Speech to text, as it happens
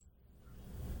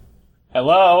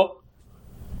Hello?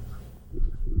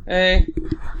 Hey,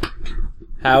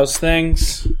 How's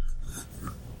things?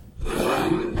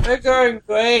 they're going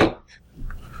great.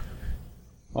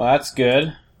 Well, that's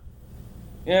good.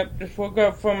 Yep, just woke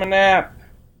up from a nap.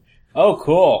 Oh,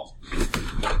 cool.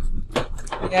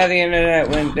 Yeah, the internet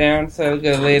went down, so I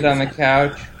got laid on the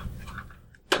couch.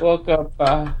 Woke up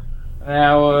an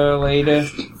hour later.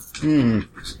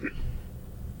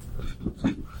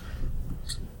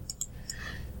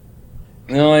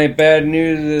 The only bad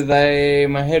news is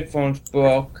my headphones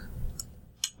broke,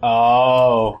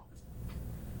 Oh.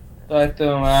 so I threw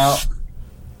them out.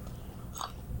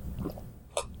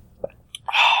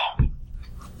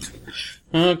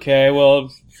 Okay,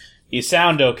 well, you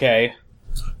sound okay.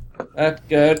 That's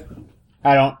good.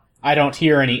 I don't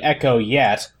hear any echo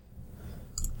yet.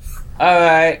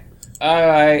 Alright.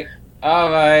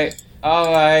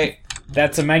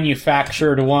 That's a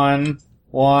manufactured one.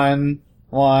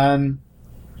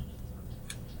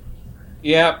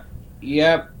 Yep.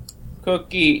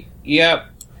 Cookie. Yep.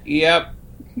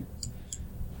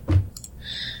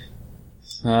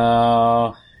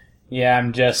 So, yeah,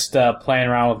 I'm just playing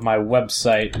around with my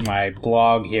website, my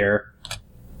blog here.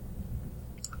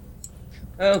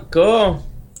 Oh, cool.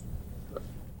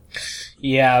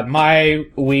 Yeah, my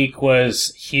week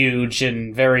was huge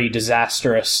and very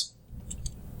disastrous.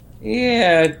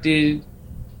 Yeah, did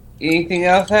anything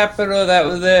else happen or that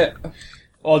was it?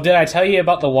 Well, did I tell you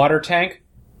about the water tank?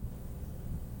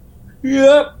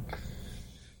 Yep.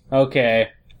 Okay.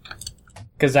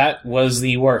 Because that was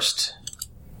the worst.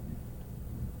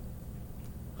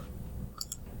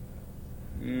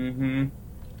 Mm-hmm.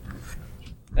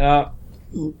 Oh.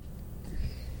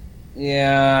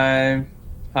 Yeah,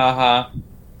 haha.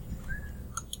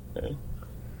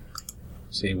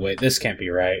 See, wait, this can't be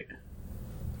right.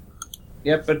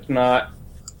 Yep, it's not.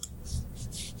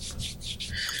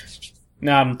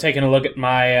 Now I'm taking a look at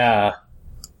my,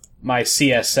 my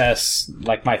CSS,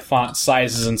 like my font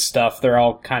sizes and stuff. They're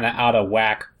all kind of out of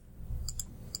whack.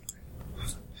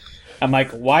 I'm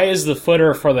like, why is the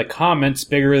footer for the comments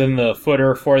bigger than the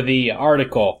footer for the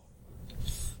article?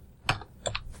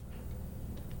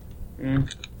 Mm.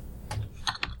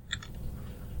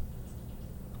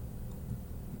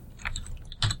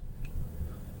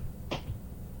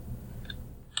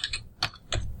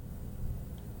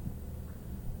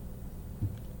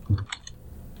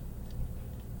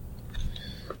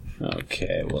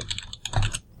 Okay, well, I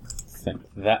think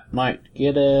that might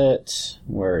get it.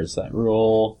 Where is that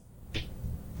rule?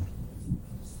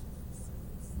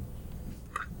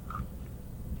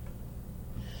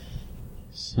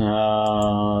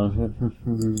 So,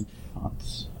 font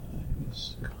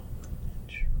size.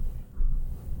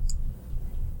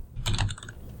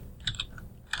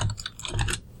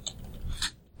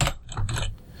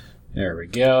 There we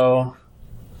go.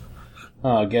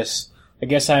 Oh, I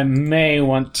guess I may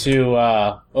want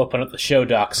to open up the show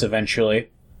docs eventually.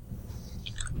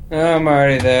 I'm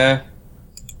already there.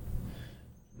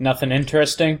 Nothing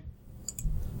interesting?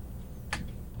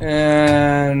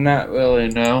 Not really,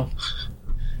 no.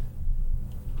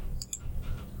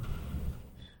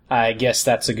 I guess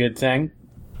that's a good thing.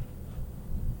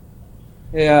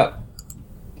 Yeah.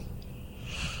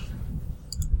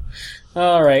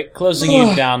 Alright, closing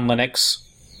you down, Linux.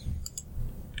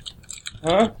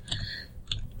 Huh?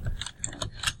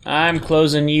 I'm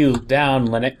closing you down,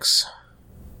 Linux.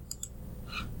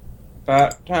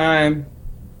 About time.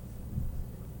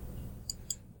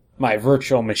 My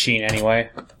virtual machine, anyway.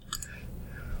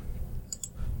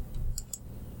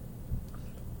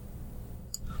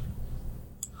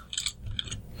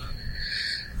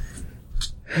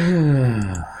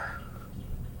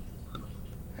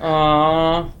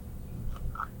 Aww.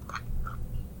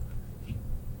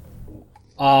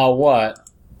 What?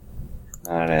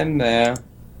 Not in there.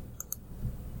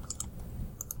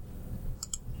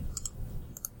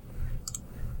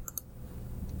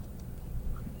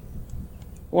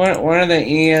 One of the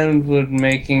Ians was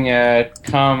making a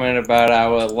comment about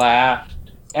our last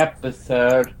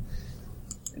episode,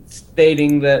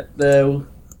 stating that the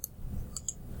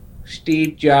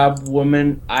Steve Jobs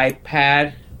woman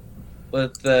iPad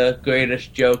was the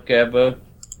greatest joke ever.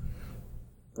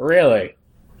 Really?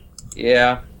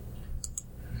 Yeah.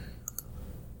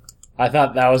 I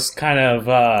thought that was kind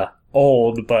of,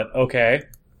 old, but okay.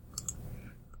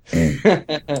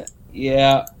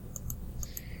 Yeah.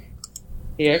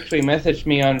 He actually messaged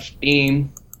me on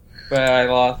Steam, but I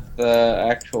lost the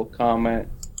actual comment.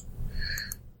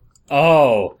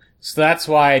 Oh, so that's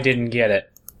why I didn't get it.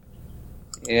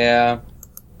 Yeah.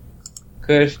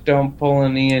 Chris, don't pull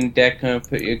an Ian Decker and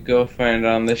put your girlfriend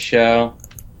on the show.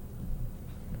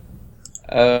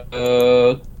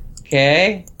 Okay.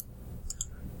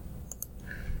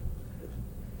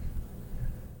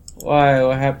 Why?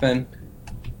 What happened?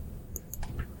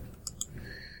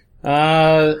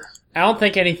 I don't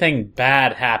think anything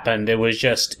bad happened. It was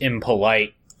just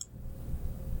impolite.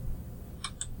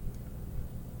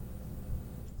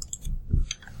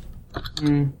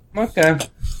 Okay.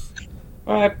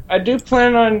 Well, I do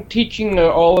plan on teaching her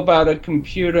all about a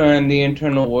computer and the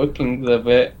internal workings of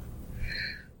it.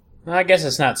 I guess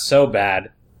it's not so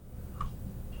bad.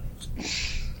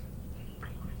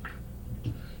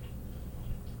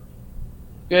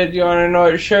 Good, you want to know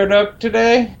what showed up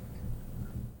today?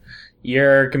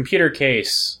 Your computer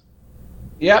case.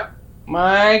 Yep,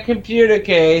 my computer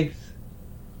case.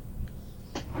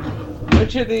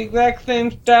 Which is the exact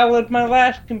same style as my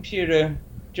last computer,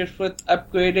 just with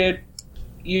upgraded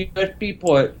USB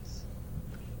ports.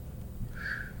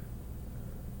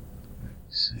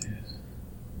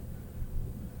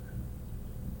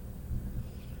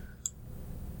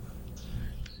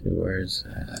 Where's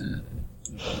that?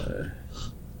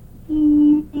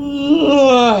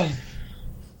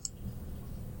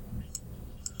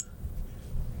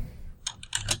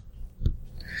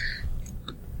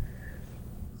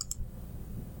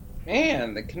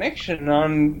 Man, the connection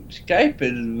on Skype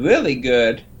is really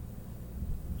good.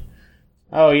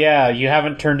 Oh yeah, you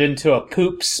haven't turned into a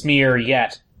poop smear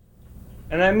yet.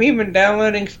 And I'm even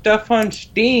downloading stuff on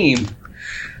Steam.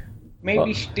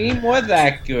 Maybe Steam was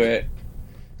accurate.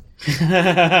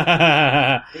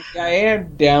 I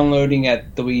am downloading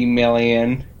at 3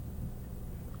 million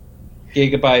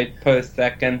gigabytes per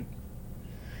second.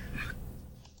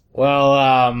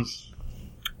 Well,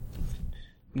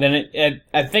 then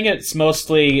I think it's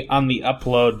mostly on the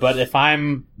upload, but if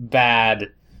I'm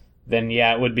bad, then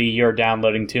yeah, it would be you're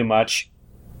downloading too much.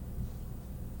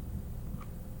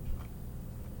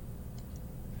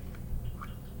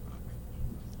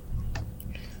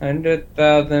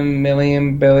 100,000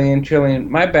 million billion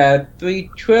trillion. My bad. 3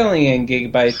 trillion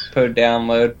gigabytes per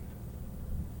download.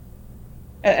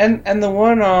 And the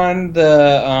one on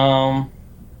the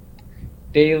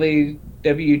daily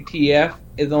WTF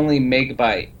is only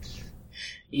megabytes.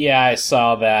 Yeah, I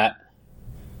saw that.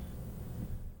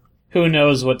 Who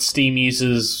knows what Steam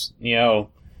uses,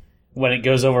 when it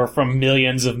goes over from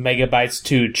millions of megabytes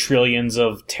to trillions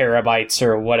of terabytes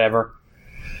or whatever.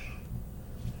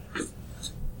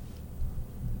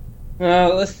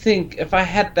 Let's think. If I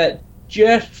had that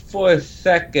just for a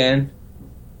second,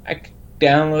 I could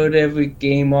download every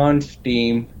game on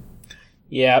Steam.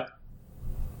 Yep.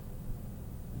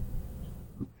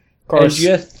 Of course. And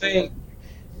just think,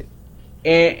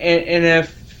 in a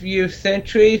few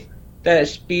centuries, that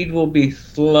speed will be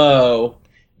slow.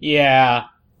 Yeah.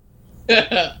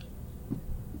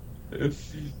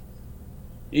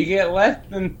 You get less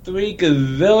than 3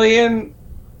 gazillion.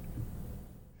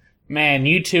 Man,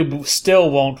 YouTube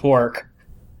still won't work.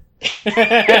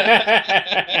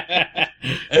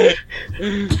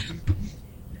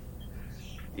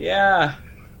 Yeah,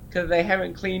 because they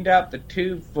haven't cleaned out the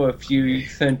tube for a few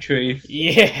centuries.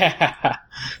 Yeah.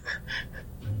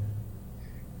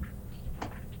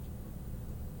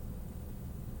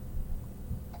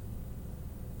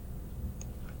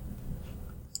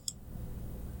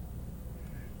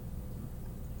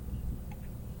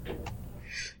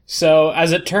 So,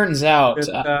 as it turns out...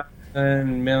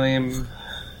 1 million...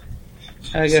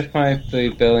 I guess my 3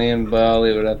 billion, but I'll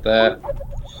leave it at that.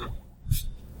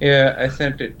 Yeah, I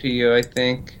sent it to you, I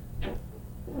think.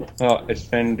 Oh, it's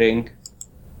sending.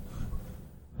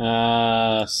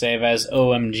 Save as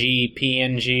OMG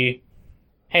PNG.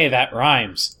 Hey, that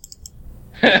rhymes.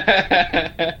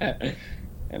 I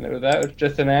know, that was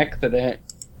just an accident.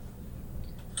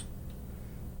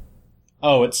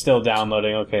 Oh, it's still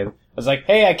downloading, okay. I was like,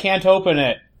 hey, I can't open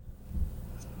it.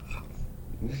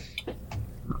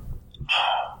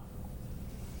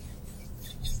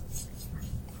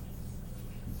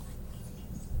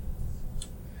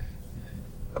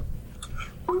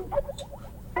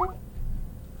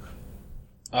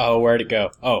 Oh, where'd it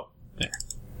go? Oh, there.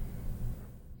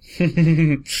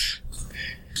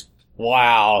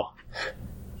 Wow.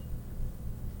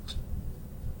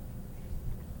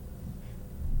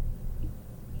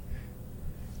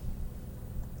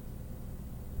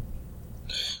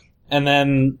 And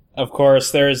then, of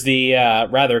course, there's the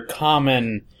rather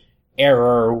common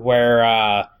error where,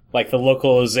 the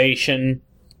localization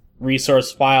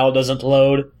resource file doesn't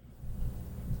load.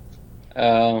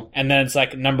 Oh. And then it's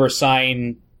like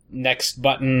 $, next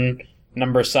button,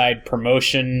 $,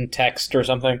 promotion, text, or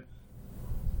something.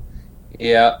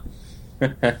 Yeah.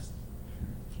 Kind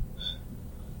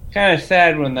of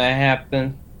sad when that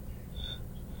happens.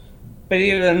 But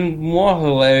even more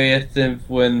hilarious is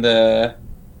when the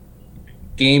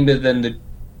game is in the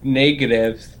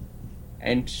negatives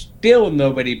and still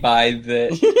nobody buys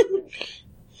it.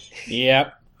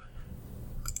 Yep.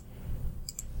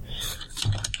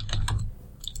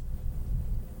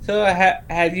 So,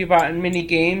 have you bought many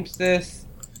games this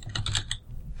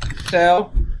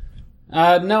sale?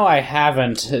 No, I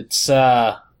haven't. It's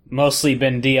mostly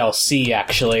been DLC,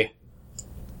 actually.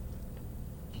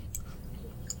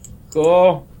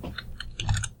 Cool.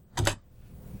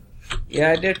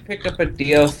 Yeah, I did pick up a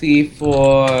DLC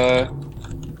for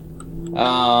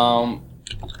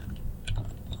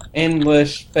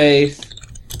Endless Space.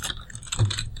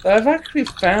 But I've actually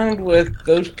found with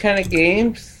those kind of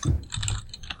games,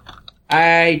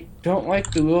 I don't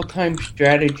like the real-time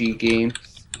strategy games.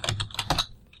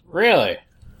 Really?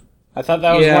 I thought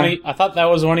that was I thought that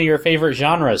was one of your favorite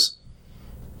genres.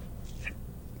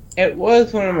 It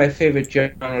was one of my favorite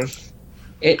genres.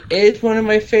 It is one of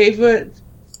my favorites,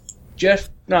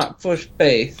 just not for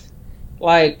space.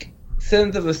 Like,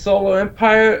 Sins of the Solar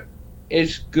Empire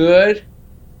is good,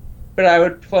 but I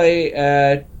would play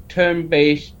a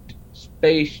turn-based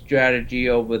space strategy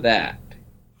over that.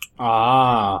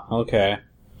 Ah, okay.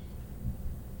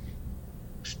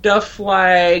 Stuff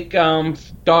like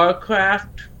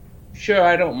StarCraft, sure,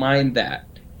 I don't mind that.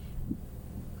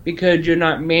 Because you're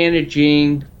not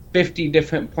managing 50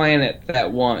 different planets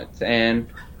at once, and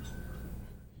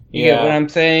you get what I'm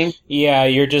saying? Yeah,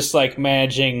 you're just like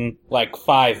managing like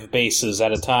 5 bases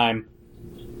at a time.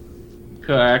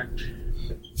 Correct.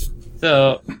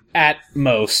 So, At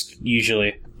most,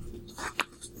 usually.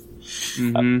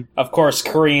 mm-hmm. Of course,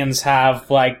 Koreans have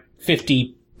like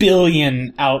 50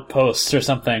 billion outposts or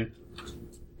something.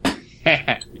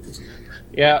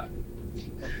 Yeah.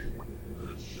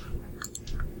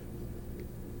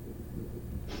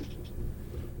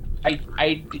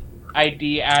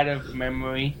 ID out of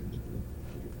memory.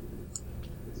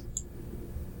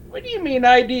 What do you mean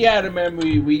ID out of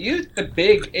memory? We used the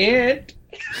BigInt.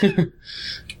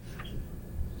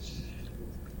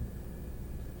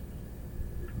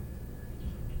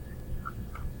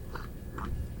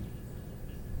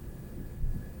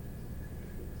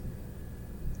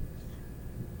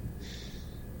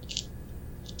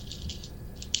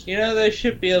 You know, there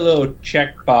should be a little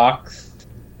checkbox.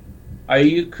 Are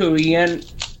you Korean?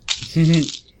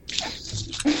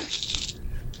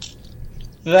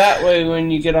 That way,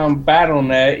 when you get on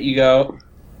BattleNet, you go,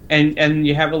 and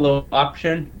you have a little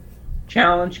option,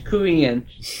 challenge Korean.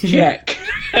 Check.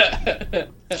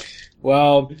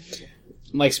 Well,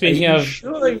 like speaking Are you of,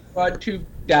 sure you want to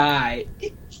die?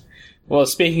 well,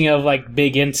 speaking of like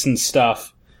big ints and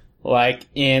stuff, like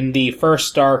in the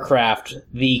first StarCraft,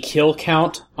 the kill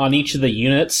count on each of the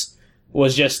units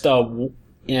was just a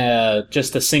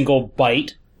single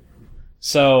byte.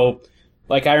 So,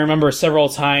 like, I remember several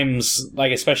times,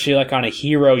 like, especially like on a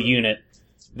hero unit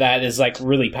that is like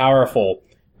really powerful.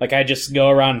 Like, I just go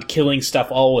around killing stuff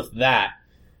all with that,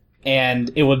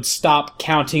 and it would stop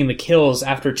counting the kills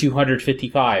after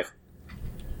 255.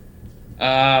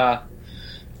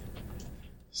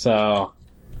 So,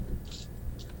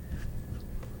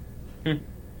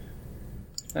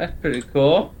 That's pretty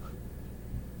cool.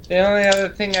 The only other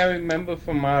thing I remember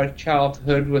from our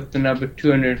childhood with the number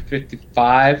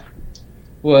 255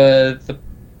 was the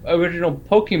original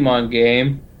Pokemon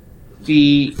game.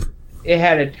 It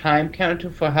had a time counter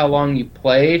for how long you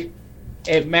played.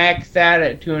 It maxed out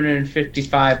at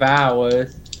 255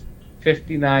 hours,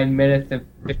 59 minutes, and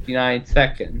 59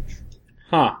 seconds.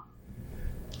 huh.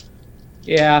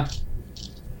 Yeah.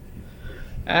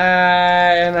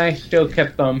 And I still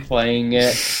kept on playing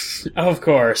it. Of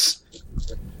course.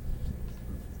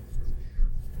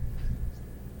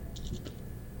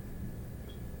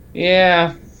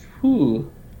 Yeah.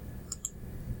 Whew.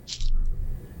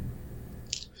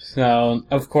 So,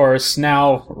 of course,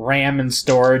 now RAM and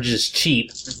storage is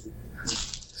cheap.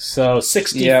 So,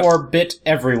 64-bit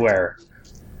everywhere.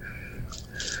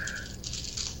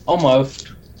 Almost.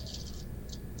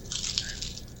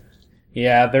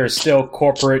 Yeah, there's still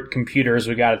corporate computers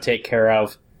we gotta take care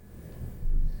of.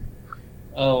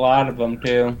 A lot of them,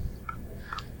 too.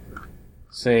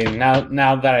 See, now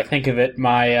that I think of it,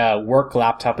 my work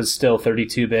laptop is still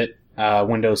 32-bit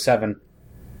Windows 7.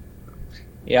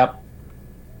 Yep.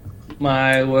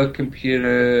 My work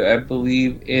computer, I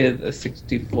believe, is a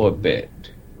 64-bit.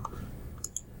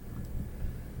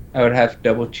 I would have to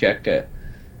double check it.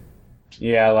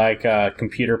 Yeah, like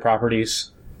computer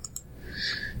properties.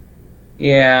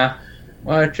 Yeah.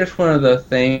 Well, it's just one of those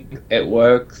things. It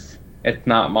works. It's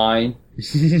not mine.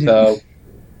 So,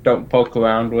 don't poke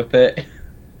around with it.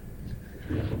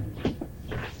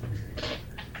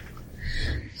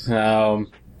 So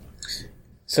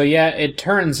yeah, it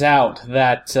turns out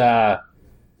that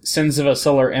Sins of a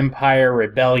Solar Empire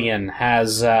Rebellion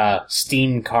has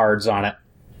Steam cards on it.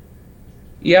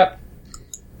 Yep.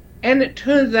 And it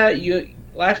turns out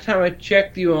last time I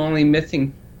checked, you were only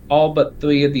missing all but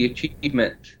 3 of the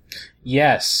achievements.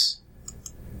 Yes.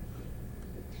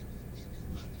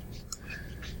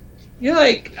 You're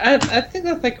like, I think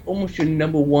that's like almost your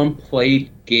number 1 played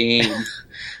game.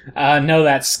 No,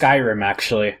 that's Skyrim,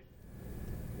 actually.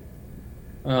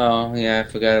 Oh, yeah, I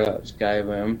forgot about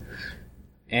Skyrim.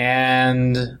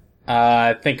 And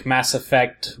I think Mass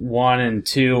Effect 1 and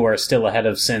 2 are still ahead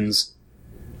of Sins.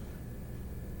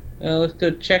 Let's go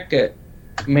check it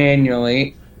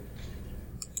manually.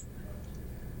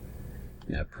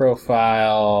 Yeah,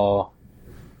 profile,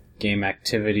 game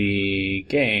activity,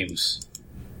 games.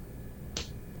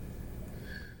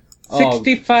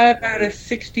 65 out of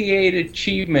 68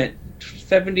 achievement,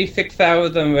 76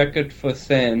 hours on record for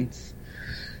Sins.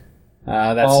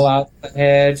 That's Fallout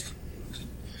ahead.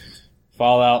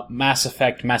 Fallout, Mass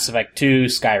Effect 2,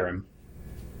 Skyrim.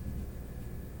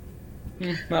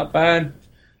 Not bad.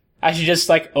 I should just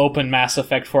open Mass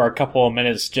Effect for a couple of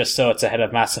minutes just so it's ahead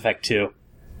of Mass Effect 2.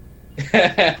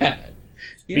 Why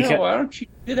don't you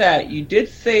do that? You did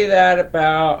say that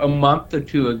about a month or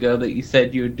 2 ago that you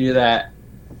said you would do that.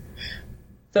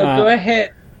 So go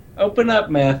ahead, open up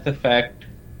Mass Effect.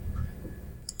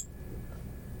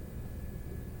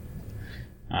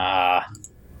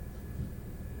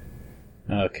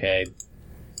 Okay.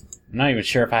 I'm not even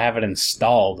sure if I have it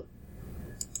installed.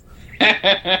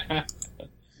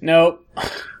 Nope.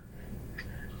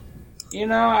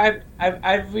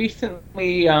 I've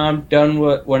recently done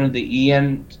what one of the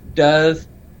BigInt does,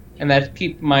 and that's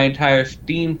keep my entire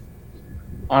Steam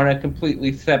on a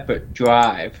completely separate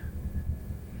drive.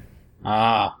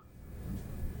 Ah.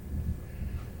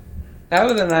 That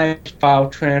was a nice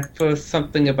file transfer,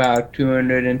 something about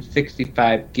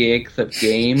 265 gigs of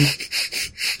games.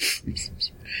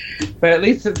 But at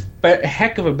least it's a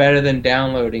heck of a better than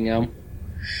downloading them.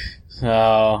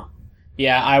 So,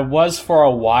 yeah, I was for a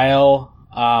while,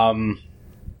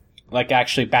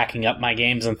 actually backing up my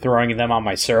games and throwing them on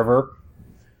my server.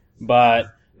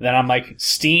 But then I'm like,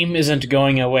 Steam isn't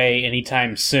going away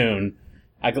anytime soon.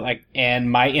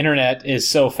 And my internet is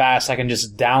so fast I can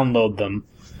just download them.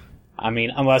 I mean,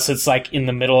 unless it's in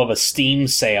the middle of a Steam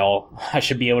sale, I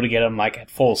should be able to get them at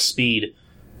full speed.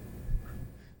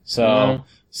 So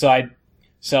I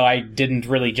didn't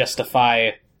really justify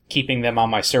keeping them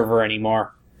on my server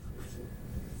anymore.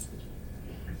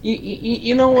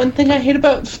 You know one thing I hate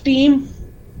about Steam?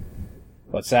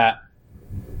 What's that?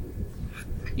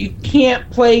 You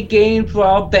can't play games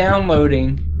while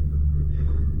downloading.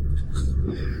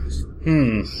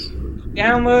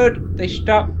 Download, they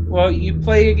stop. Well, you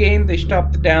play a game, they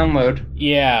stop the download.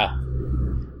 Yeah.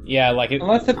 Yeah,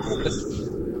 Unless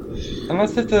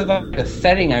it's a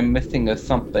setting I'm missing or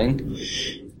something.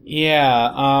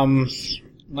 Yeah,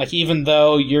 even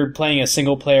though you're playing a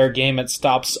single-player game, it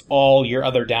stops all your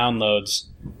other downloads.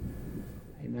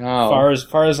 I know.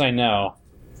 Far as I know.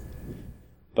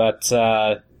 But,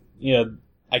 I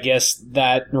guess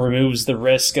that removes the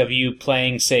risk of you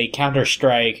playing, say,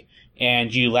 Counter-Strike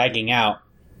and you lagging out.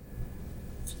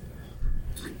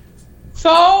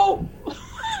 So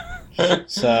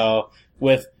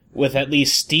with at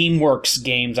least Steamworks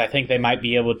games, I think they might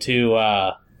be able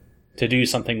to do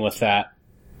something with that.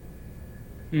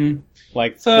 I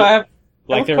have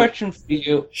a question for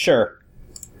you. Sure.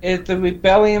 Is the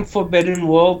Rebellion Forbidden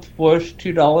World worth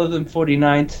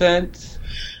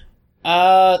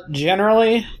 $2.49?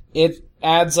 Generally, it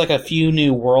adds a few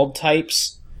new world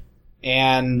types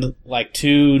and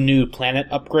 2 new planet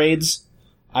upgrades.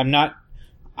 I'm not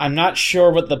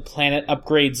sure what the planet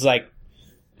upgrades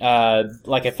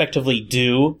effectively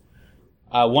do.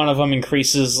 One of them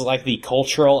increases the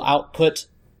cultural output,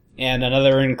 and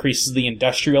another increases the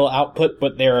industrial output,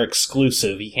 but they're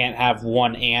exclusive. You can't have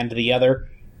one and the other.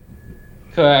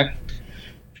 Correct.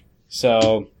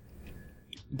 So,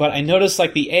 but I noticed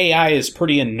like the AI is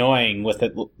pretty annoying with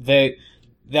it.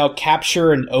 They'll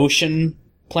capture an ocean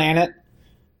planet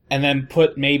and then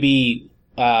put maybe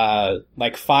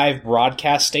like 5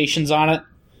 broadcast stations on it,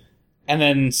 and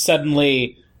then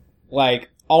suddenly like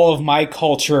all of my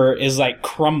culture is like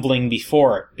crumbling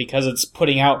before it because it's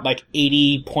putting out like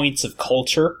 80 points of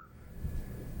culture.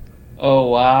 Oh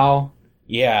wow.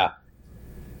 Yeah.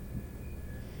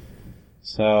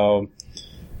 So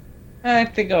I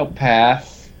think I'll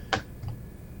pass.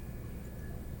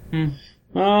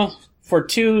 Well, for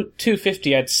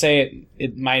 $2.50, I'd say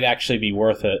it might actually be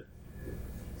worth it.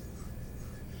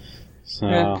 So,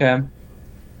 okay.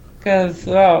 Because,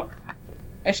 well,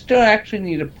 I still actually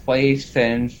need to play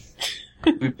since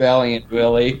Rebellion,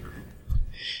 really.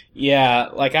 Yeah,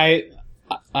 like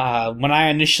when I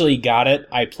initially got it,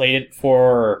 I played it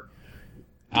for,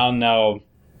 I don't know,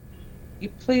 You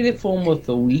played it for almost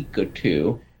a week or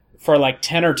two. for like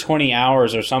 10 or 20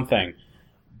 hours or something.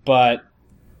 But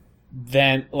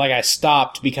then, like, I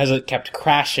stopped because it kept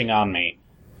crashing on me.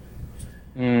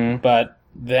 But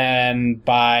then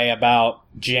by about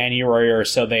January or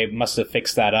so, they must have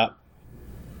fixed that up.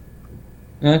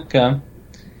 Okay.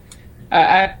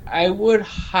 I would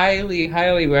highly,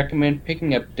 highly recommend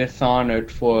picking up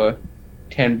Dishonored for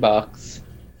 $10.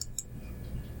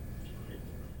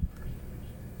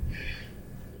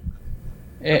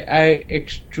 I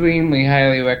extremely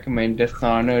highly recommend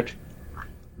Dishonored.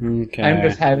 Okay. I'm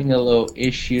just having a little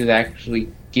issue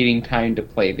actually getting time to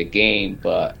play the game,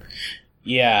 but...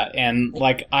 Yeah, and,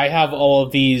 like, I have all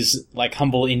of these, like,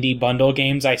 Humble Indie Bundle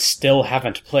games I still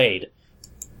haven't played.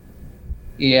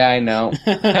 Yeah, I know.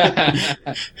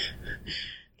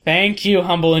 Thank you,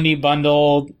 Humble Indie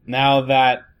Bundle, now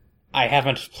that I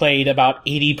haven't played about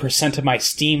 80% of my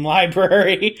Steam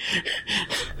library.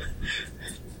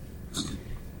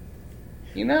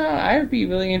 You know, I'd be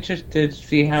really interested to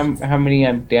see how many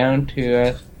I'm down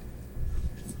to.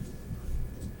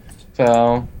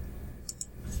 So,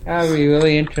 that would be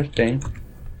really interesting.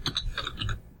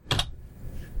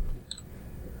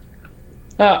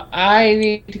 Oh, I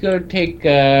need to go take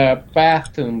a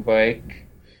bathroom break.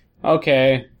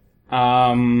 Okay.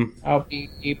 I'll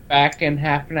be back in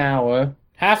half an hour.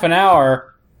 Half an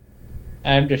hour?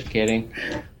 I'm just kidding.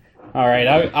 Alright,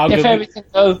 I'll If go... everything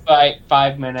goes by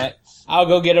 5 minutes. I'll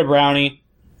go get a brownie.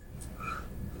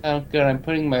 Oh, good. I'm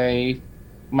putting my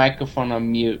microphone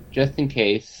on mute, just in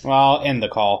case. Well, I'll end the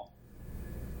call.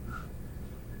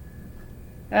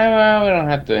 Well, we don't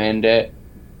have to end it.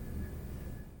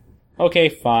 Okay,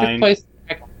 fine.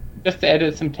 Just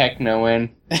edit some techno in.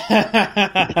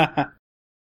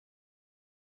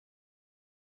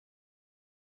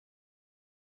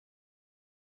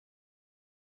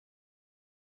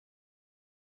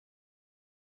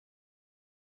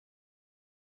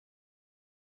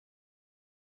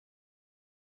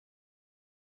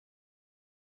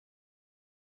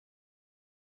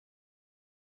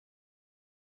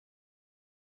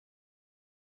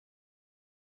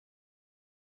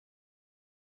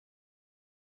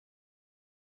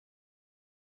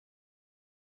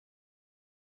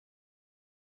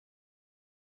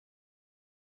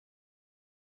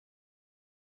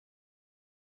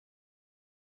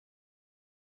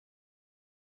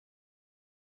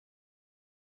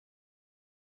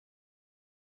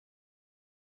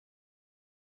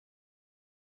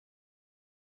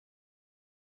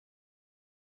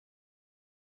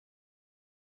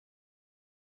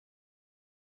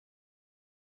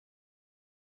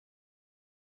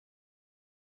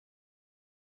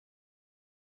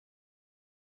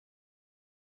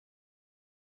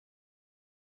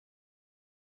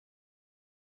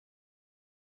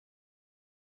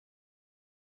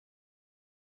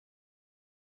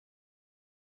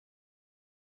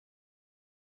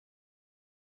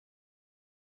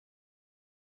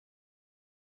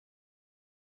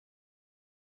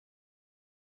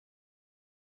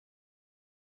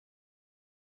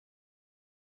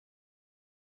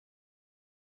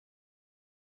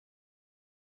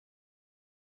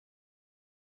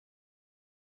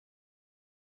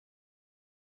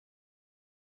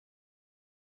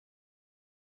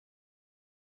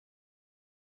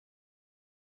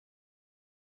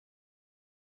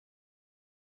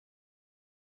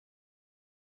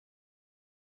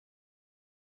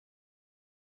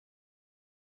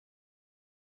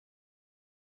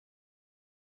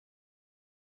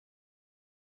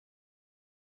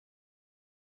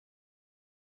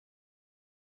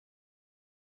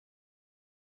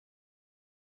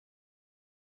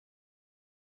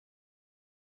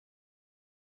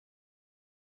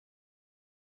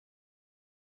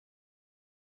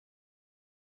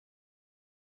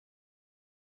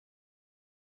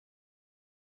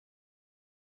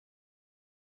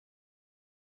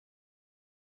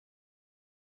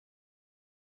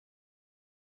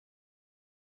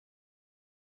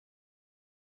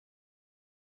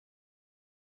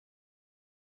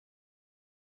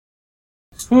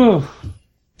 Whew.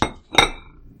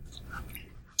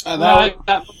 That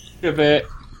much of it.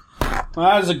 Well,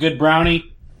 that was a good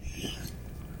brownie.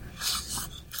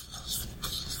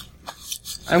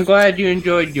 I'm glad you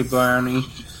enjoyed your brownie.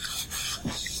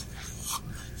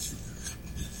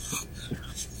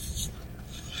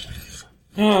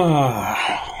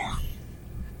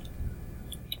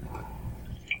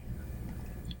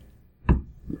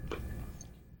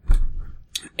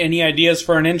 Any ideas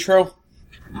for an intro?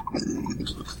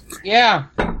 Yeah.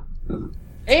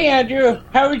 Hey, Andrew,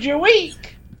 how was your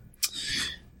week?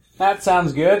 That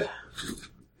sounds good.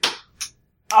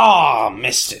 Oh,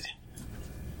 missed it.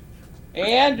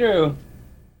 Hey, Andrew.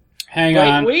 Hang Great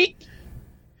on. week?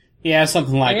 Yeah,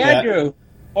 something like Hey, that. Andrew.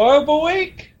 Horrible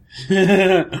week?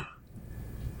 Well,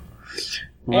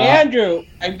 Hey, Andrew,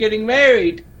 I'm getting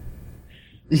married.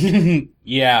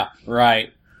 yeah,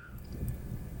 right.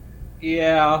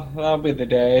 Yeah, that'll be the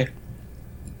day.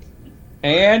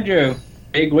 Hey, Andrew.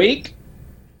 Big week?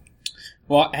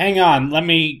 Well, hang on. Let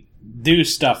me do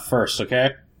stuff first,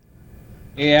 okay?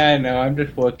 Yeah, I know. I'm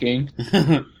just working.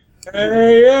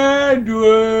 Hey,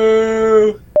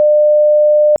 Andrew.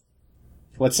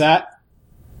 What's that?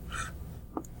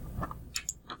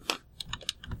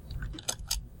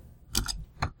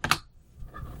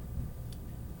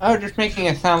 I was just making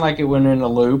it sound like it went in a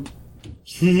loop.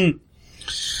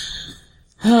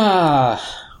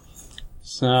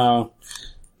 So,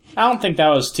 I don't think that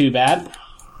was too bad.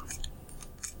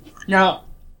 No.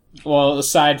 Well,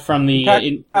 aside from the...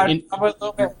 I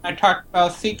talked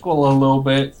about sequel a little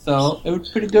bit, so it was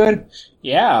pretty good.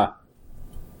 yeah.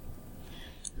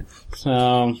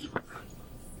 So...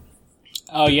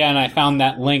 Oh, yeah, and I found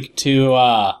that link to,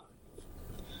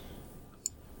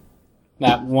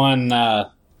 that one,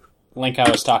 link I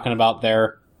was talking about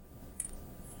there.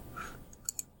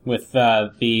 With,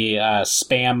 the,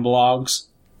 spam blogs.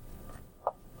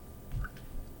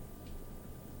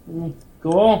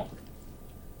 Cool.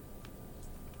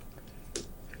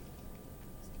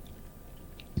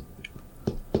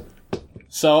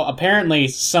 So apparently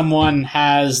someone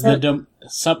has the domain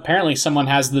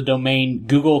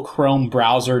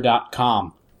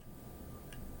googlechrome-browser.com.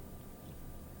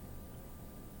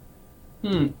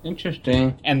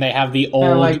 Interesting. And they have the Kind of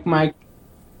old like my...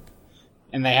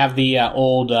 and they have the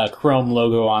old Chrome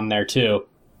logo on there too.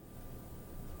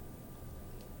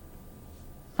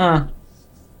 Huh.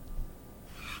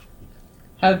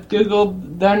 Has Google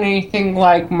done anything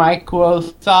like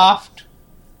Microsoft?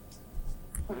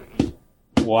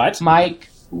 What?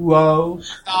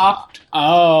 Microsoft?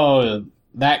 Oh,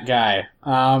 that guy.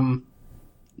 No, I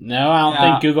don't Yeah.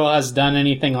 think Google has done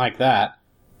anything like that.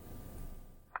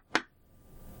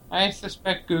 I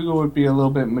suspect Google would be a little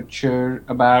bit mature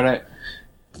about it.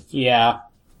 Yeah.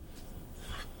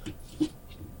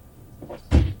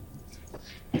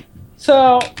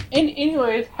 So,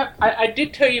 anyways, I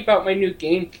did tell you about my new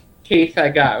game case I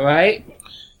got, right?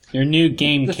 Your new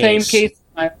game The case. same case as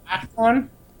my last one?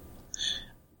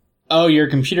 Oh, your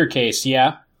computer case,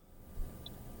 yeah.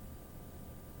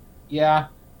 Yeah.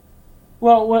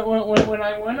 Well, when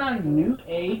I went on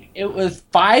Newegg, it was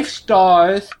 5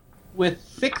 stars with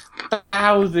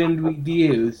 6,000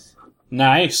 reviews.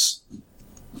 Nice.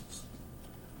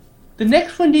 The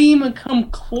next one didn't even come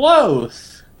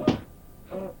close.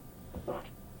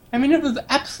 I mean, it was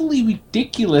absolutely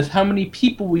ridiculous how many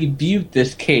people reviewed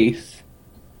this case.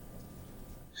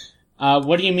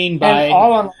 What do you mean by... And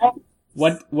all in all...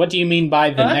 What do you mean by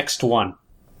the Huh? next one?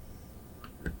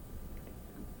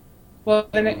 Well,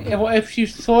 then if you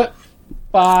sort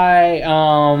by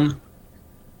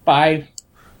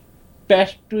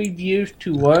best reviews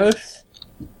to worst,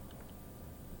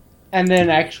 and then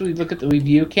actually look at the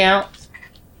review count,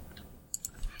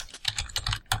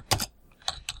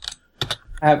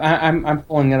 I'm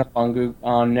pulling it up on Google,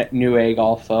 on Newegg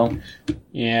also,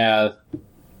 Yeah.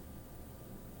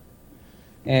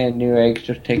 and Newegg's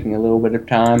just taking a little bit of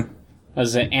time.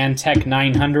 Was it Antec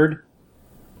 900?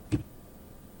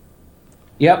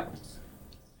 Yep.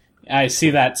 I see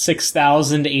that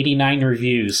 6,089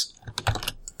 reviews.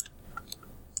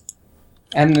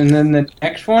 And then the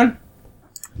next one?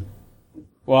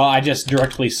 Well, I just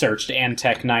directly searched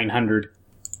Antec 900.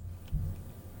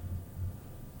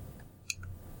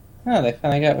 Oh, they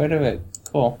finally got rid of it.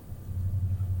 Cool.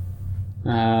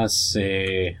 Let's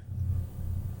see.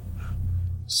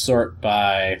 Sort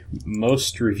by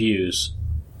most reviews.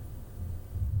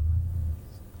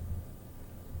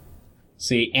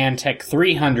 See, Antec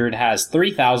 300 has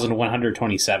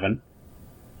 3,127.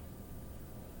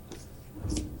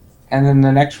 And then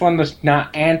the next one that's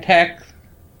not Antec?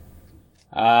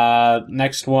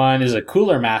 Next one is a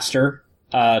Cooler Master,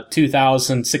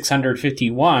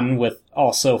 2,651 with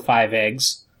also 5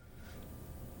 eggs.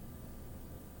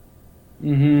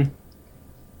 Mm-hmm.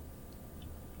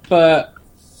 But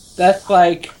that's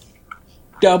like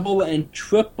double and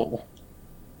triple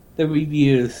the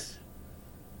reviews.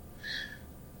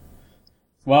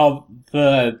 Well,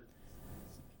 the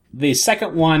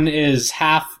second one is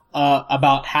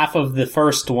about half of the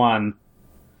first one,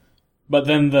 but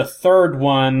then the third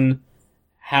one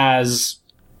has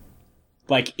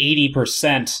like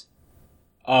 80%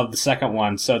 of the second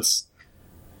one. So it's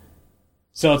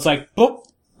like boop,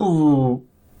 ooh,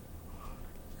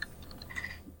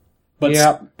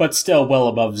 but still well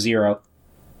above 0.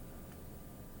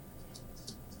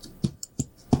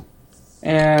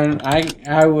 And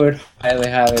I would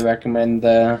highly recommend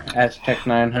the Aztec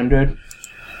 900.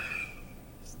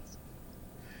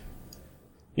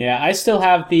 Yeah, I still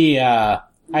have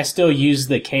I still use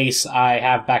the case I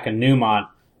have back in Newmont,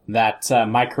 that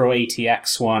micro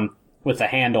ATX one with a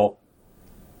handle.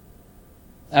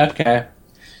 Okay.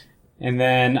 And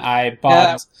then I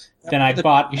bought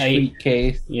a sweet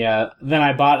case. Yeah, then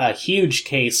I bought a huge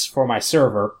case for my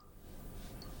server.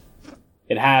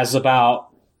 It has about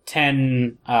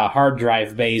 10 hard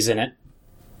drive bays in it.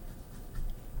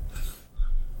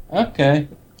 Okay.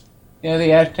 Yeah,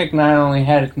 the Aztec 9 only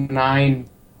had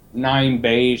 9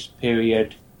 bays,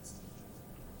 period.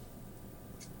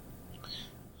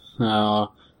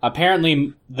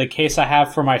 Apparently, the case I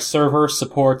have for my server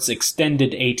supports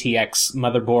extended ATX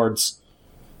motherboards.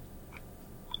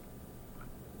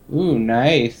 Ooh,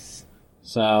 nice.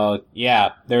 So,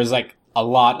 yeah, there's like a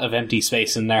lot of empty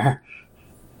space in there.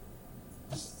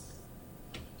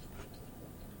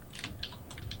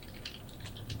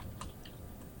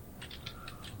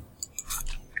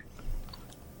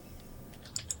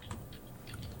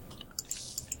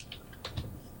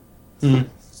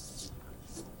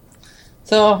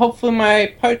 So hopefully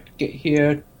my parts get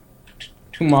here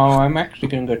tomorrow. I'm actually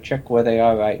going to go check where they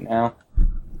are right now.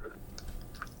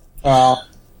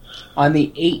 On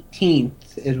the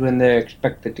 18th is when they're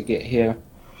expected to get here.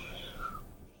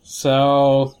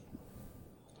 So,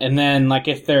 and then like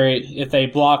if they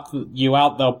block you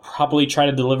out, they'll probably try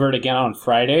to deliver it again on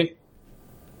Friday.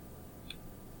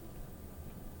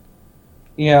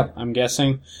 Yep. I'm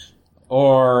guessing.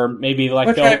 Or maybe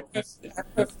like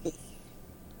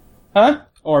Huh?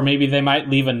 Or maybe they might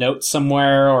leave a note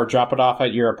somewhere or drop it off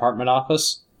at your apartment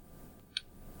office.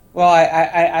 Well,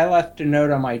 I left a note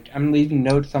on I'm leaving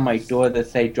notes on my door that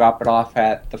say drop it off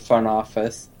at the front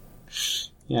office.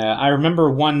 Yeah, I remember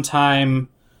one time,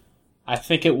 I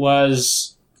think it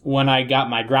was when I got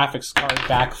my graphics card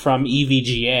back from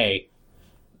EVGA,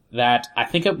 that I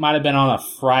think it might have been on a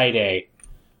Friday,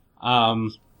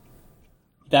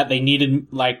 that they needed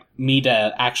like me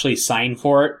to actually sign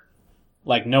for it,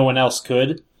 like no one else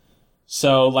could.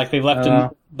 So like they left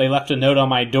a note on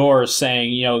my door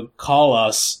saying, call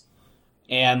us,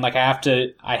 and like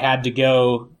I had to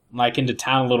go like into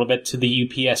town a little bit to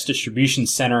the UPS distribution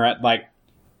center at like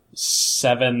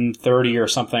 7:30 or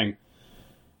something,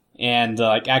 and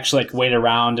actually wait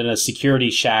around in a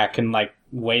security shack and like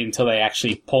wait until they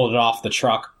actually pulled it off the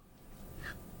truck.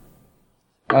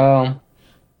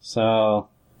 So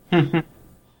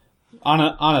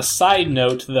on a side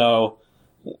note though,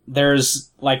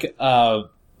 there's like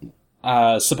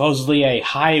supposedly a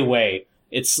highway.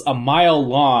 It's a mile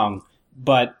long,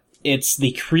 but it's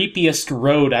the creepiest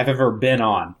road I've ever been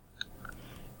on.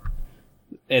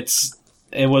 It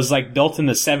was like built in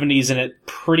the 70s and it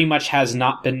pretty much has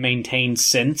not been maintained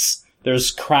since.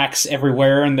 There's cracks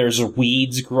everywhere and there's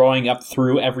weeds growing up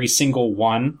through every single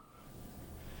one.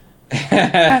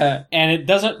 And it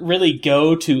doesn't really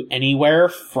go to anywhere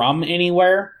from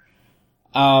anywhere.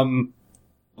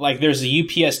 Like there's a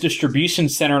UPS distribution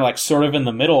center like sort of in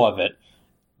the middle of it,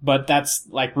 but that's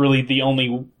like really the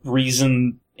only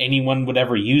reason anyone would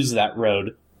ever use that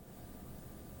road.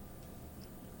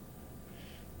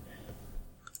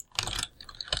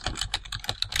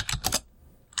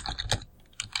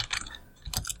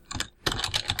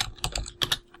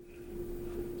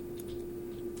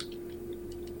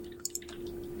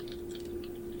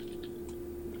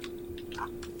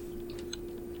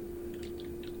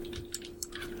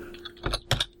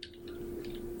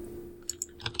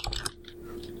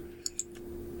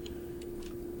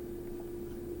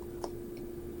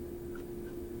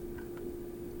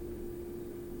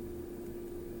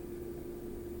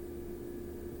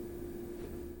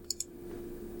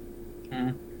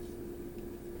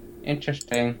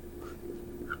 Interesting.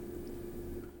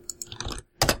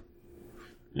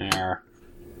 There.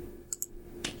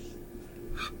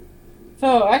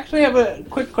 So, actually, I have a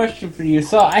quick question for you.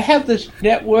 So, I have this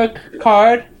network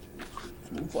card,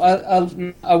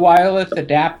 a wireless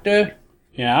adapter.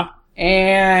 Yeah.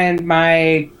 And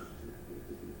my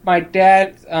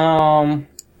dad's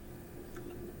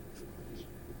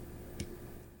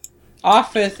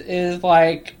office is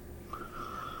like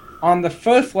on the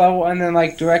first level, and then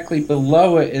like directly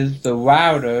below it is the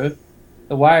router,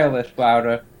 the wireless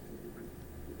router.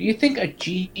 Do you think a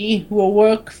GE will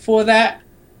work for that?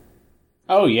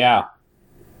 Oh yeah.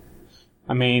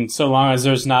 I mean, so long as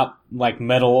there's not, like,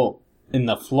 metal in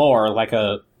the floor, like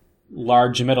a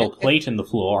large metal plate in the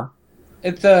floor.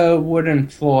 It's a wooden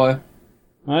floor.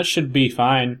 Well, that should be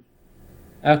fine.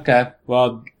 Okay.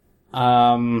 Well,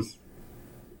 do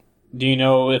you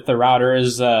know if the router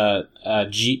is a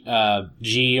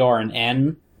G or an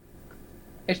N?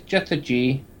 It's just a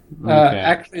G. Okay.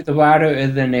 Actually, the router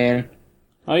is an N.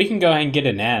 Oh, you can go ahead and get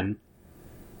an N.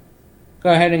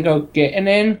 Go ahead and go get an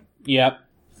N. Yep.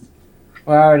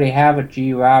 Well, I already have a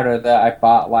G router that I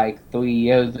bought like 3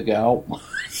 years ago.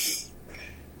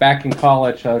 Back in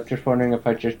college, so I was just wondering if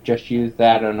I just use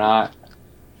that or not.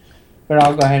 But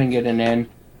I'll go ahead and get an N.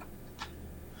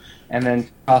 And then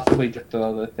possibly just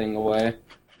throw the thing away.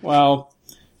 Well,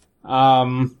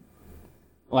 if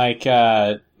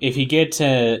you get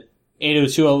to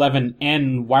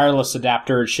 802.11n wireless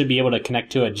adapter, it should be able to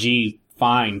connect to a G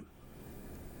fine.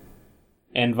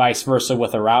 And vice versa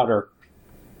with a router.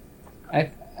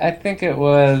 I think it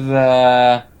was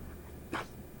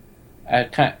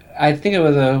I think it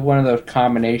was one of those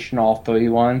combination all three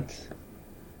ones.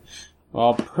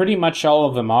 Well, pretty much all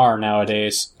of them are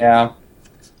nowadays. Yeah.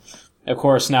 Of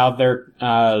course, now they're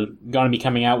going to be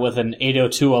coming out with an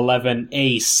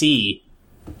 802.11ac.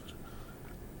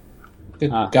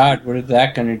 Good God, what is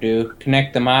that going to do?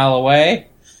 Connect a mile away?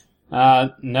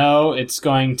 No, it's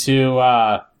going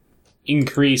to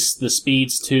increase the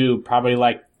speeds to probably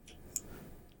like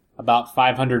about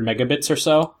 500 megabits or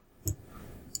so.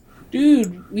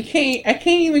 Dude, I can't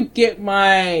even get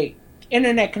my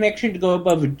internet connection to go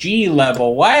above a G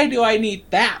level. Why do I need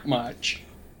that much?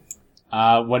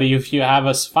 What if you have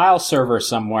a file server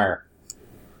somewhere?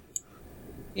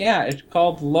 Yeah, it's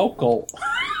called local.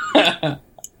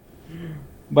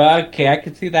 But okay, I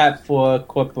can see that for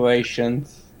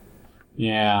corporations.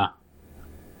 Yeah.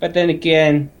 But then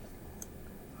again,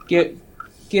 given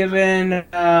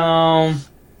the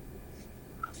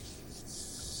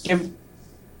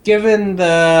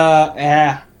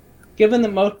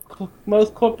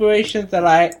most corporations that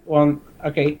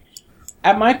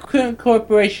at my current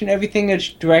corporation, everything is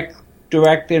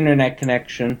direct internet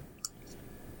connection.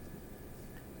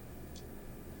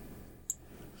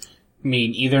 You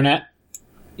mean Ethernet?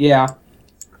 Yeah.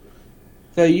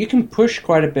 So you can push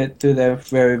quite a bit through there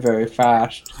very, very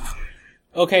fast.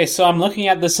 Okay, so I'm looking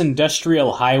at this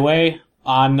industrial highway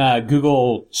on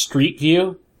Google Street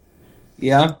View.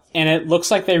 Yeah? And it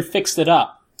looks like they fixed it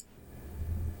up.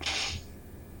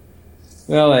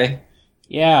 Really?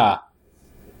 Yeah.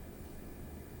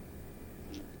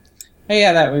 Hey,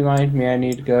 yeah, that reminds me, I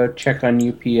need to go check on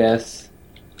UPS.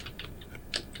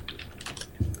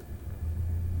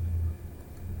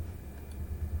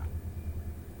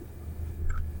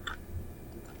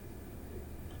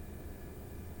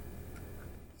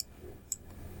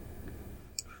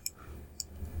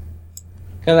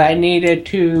 Because I needed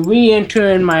to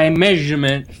re-enter in my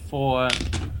measurement for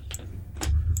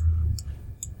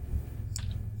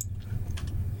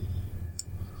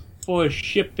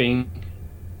shipping.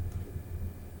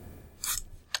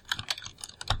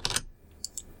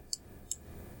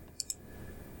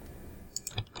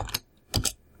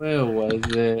 Where was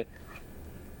it?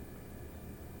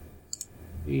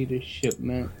 Read a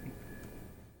shipment.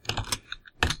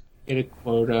 Get a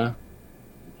quota.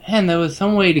 Man, there was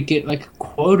some way to get like a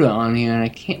quota on here and I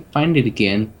can't find it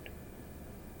again.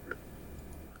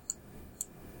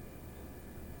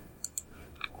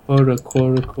 Quota.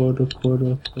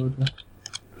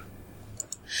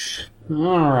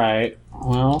 Alright,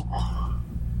 well.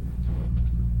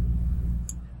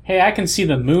 Hey, I can see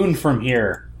the moon from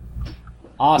here.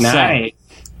 Awesome. Nice.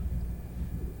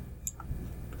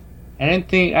 I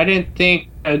didn't think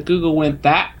Google went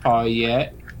that far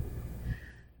yet.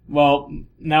 Well,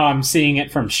 now I'm seeing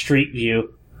it from Street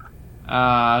View.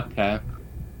 Okay.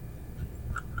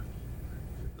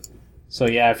 So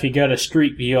yeah, if you go to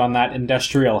Street View on that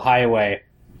industrial highway,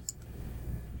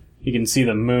 you can see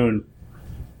the moon.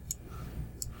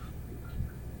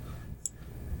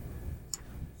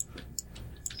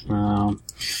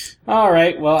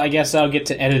 Alright, well, I guess I'll get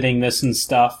to editing this and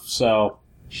stuff, so...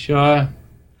 Sure.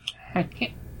 I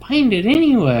can't find it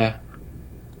anywhere.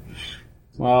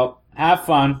 Well, have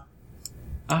fun.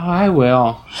 Oh, I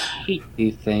will. I hate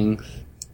these things.